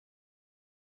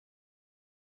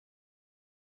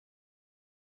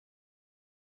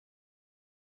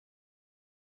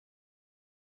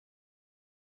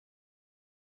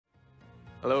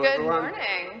Hello, Good everyone.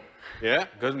 morning. Yeah,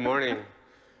 good morning.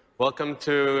 Welcome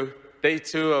to day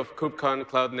 2 of KubeCon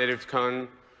Cloud Native Con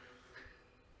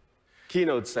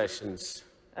keynote sessions.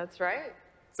 That's right.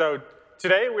 So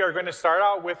today we are going to start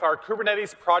out with our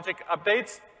Kubernetes project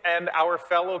updates, and our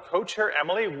fellow co-chair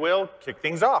Emily will kick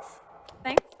things off.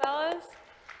 Thanks, fellas.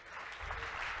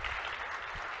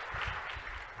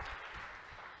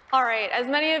 All right, as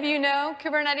many of you know,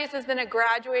 Kubernetes has been a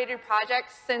graduated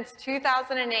project since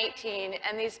 2018,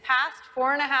 and these past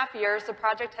 4.5 years, the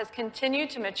project has continued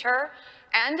to mature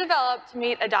and develop to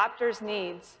meet adopters'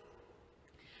 needs.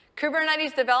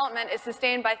 Kubernetes development is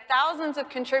sustained by thousands of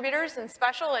contributors and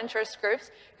special interest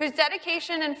groups whose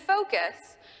dedication and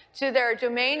focus to their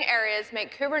domain areas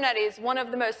make Kubernetes one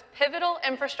of the most pivotal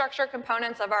infrastructure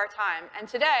components of our time. And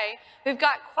today, we've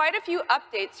got quite a few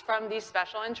updates from these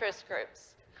special interest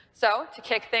groups. So, to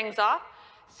kick things off,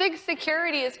 SIG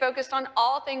Security is focused on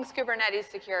all things Kubernetes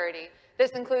security.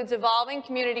 This includes evolving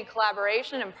community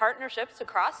collaboration and partnerships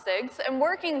across SIGs and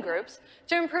working groups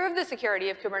to improve the security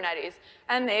of Kubernetes,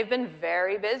 and they've been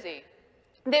very busy.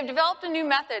 They've developed a new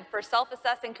method for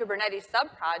self-assessing Kubernetes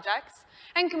subprojects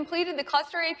and completed the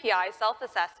Cluster API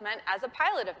self-assessment as a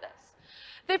pilot of this.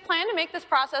 They plan to make this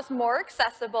process more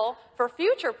accessible for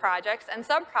future projects and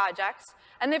subprojects,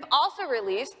 and they've also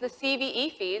released the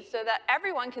CVE feed so that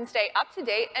everyone can stay up to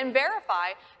date and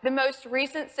verify the most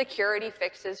recent security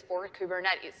fixes for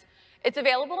Kubernetes. It's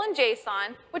available in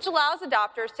JSON, which allows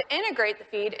adopters to integrate the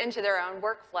feed into their own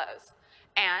workflows.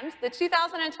 And the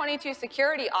 2022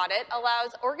 security audit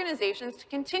allows organizations to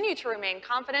continue to remain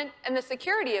confident in the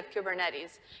security of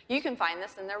Kubernetes. You can find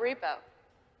this in their repo.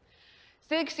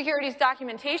 SIG Security's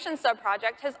documentation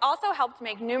subproject has also helped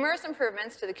make numerous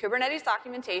improvements to the Kubernetes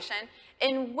documentation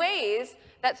in ways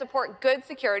that support good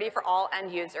security for all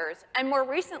end users. And more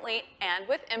recently, and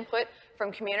with input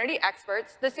from community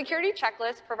experts, the security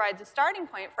checklist provides a starting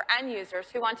point for end users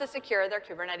who want to secure their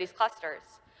Kubernetes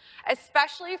clusters,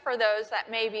 especially for those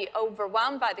that may be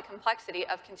overwhelmed by the complexity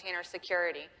of container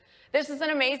security. This is an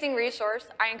amazing resource.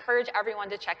 I encourage everyone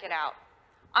to check it out.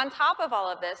 On top of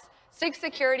all of this, SIG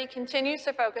Security continues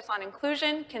to focus on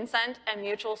inclusion, consent, and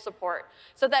mutual support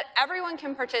so that everyone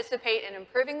can participate in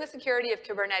improving the security of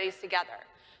Kubernetes together.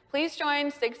 Please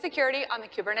join SIG Security on the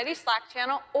Kubernetes Slack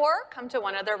channel or come to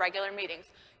one of their regular meetings.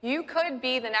 You could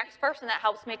be the next person that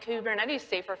helps make Kubernetes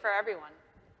safer for everyone.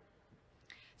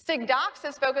 SIG Docs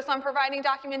is focused on providing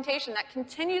documentation that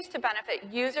continues to benefit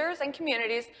users and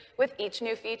communities with each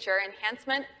new feature,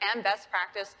 enhancement, and best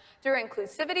practice through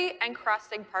inclusivity and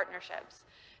cross-SIG partnerships.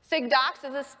 SIG Docs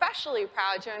is especially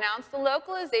proud to announce the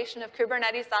localization of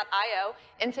Kubernetes.io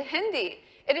into Hindi.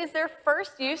 It is their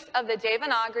first use of the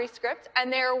Devanagari script,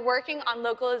 and they are working on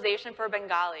localization for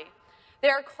Bengali. They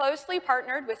are closely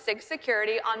partnered with SIG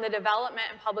Security on the development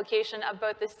and publication of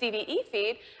both the CVE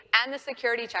feed and the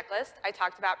security checklist I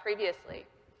talked about previously.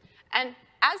 And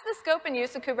as the scope and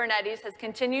use of Kubernetes has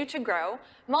continued to grow,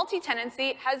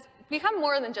 multi-tenancy has become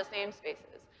more than just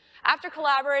namespaces. After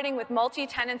collaborating with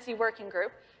Multi-Tenancy Working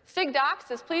Group, SIG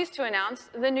Docs is pleased to announce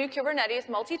the new Kubernetes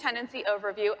multi-tenancy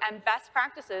overview and best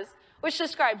practices, which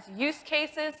describes use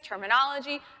cases,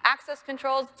 terminology, access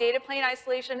controls, data plane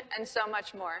isolation, and so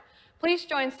much more. Please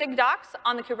join SIG Docs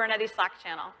on the Kubernetes Slack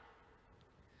channel.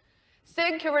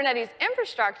 SIG Kubernetes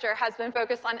infrastructure has been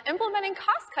focused on implementing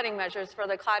cost-cutting measures for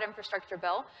the Cloud Infrastructure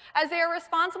Bill, as they are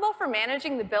responsible for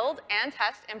managing the build and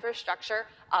test infrastructure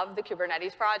of the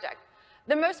Kubernetes project.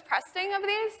 The most pressing of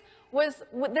these was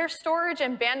their storage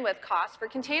and bandwidth costs for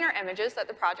container images that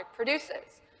the project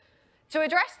produces. To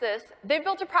address this, they've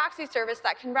built a proxy service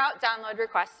that can route download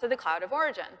requests to the cloud of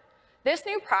origin. This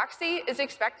new proxy is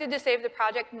expected to save the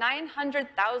project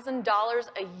 $900,000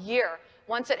 a year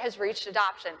once it has reached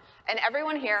adoption, and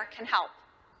everyone here can help.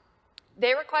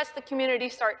 They request the community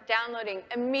start downloading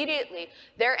immediately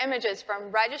their images from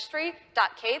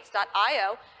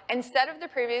registry.kates.io instead of the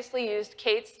previously used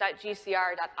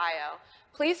kates.gcr.io.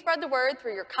 Please spread the word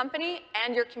through your company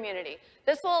and your community.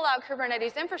 This will allow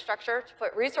Kubernetes infrastructure to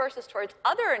put resources towards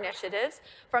other initiatives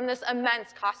from this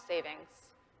immense cost savings.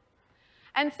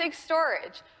 And SIG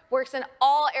Storage works in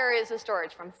all areas of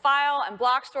storage, from file and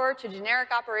block store to generic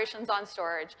operations on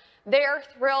storage. They are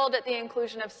thrilled at the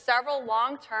inclusion of several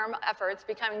long-term efforts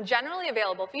becoming generally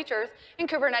available features in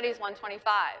Kubernetes 125.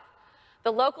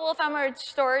 The local ephemeral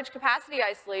storage capacity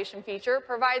isolation feature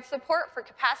provides support for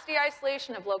capacity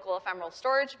isolation of local ephemeral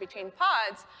storage between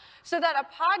pods so that a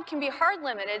pod can be hard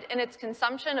limited in its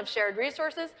consumption of shared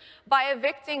resources by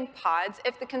evicting pods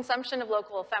if the consumption of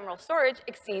local ephemeral storage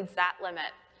exceeds that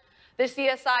limit. The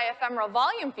CSI ephemeral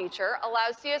volume feature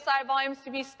allows CSI volumes to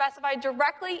be specified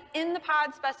directly in the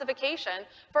pod specification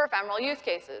for ephemeral use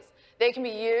cases. They can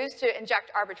be used to inject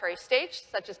arbitrary states,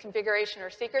 such as configuration or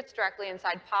secrets, directly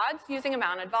inside pods using a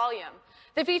mounted volume.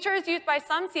 The feature is used by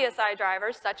some CSI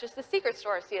drivers, such as the secret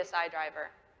store CSI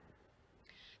driver.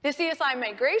 The CSI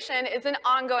migration is an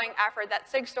ongoing effort that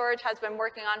SIG Storage has been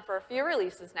working on for a few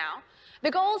releases now. The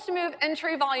goal is to move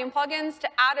in-tree volume plugins to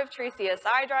out-of-tree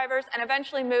CSI drivers and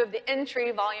eventually move the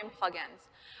in-tree volume plugins.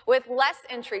 With less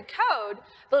in-tree code,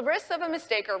 the risks of a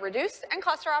mistake are reduced, and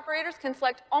cluster operators can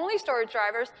select only storage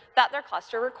drivers that their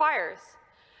cluster requires.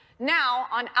 Now,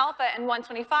 on Alpha and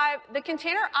 125, the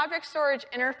Container Object Storage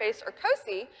Interface, or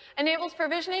COSI, enables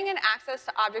provisioning and access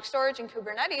to object storage in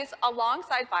Kubernetes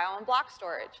alongside file and block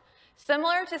storage.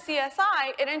 Similar to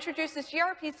CSI, it introduces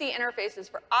gRPC interfaces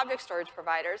for object storage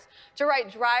providers to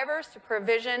write drivers to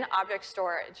provision object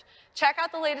storage. Check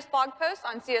out the latest blog post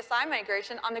on CSI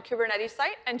migration on the Kubernetes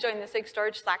site and join the SIG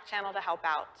Storage Slack channel to help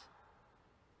out.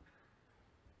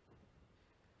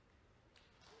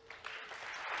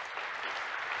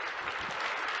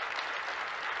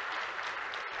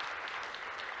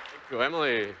 Thank you,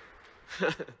 Emily.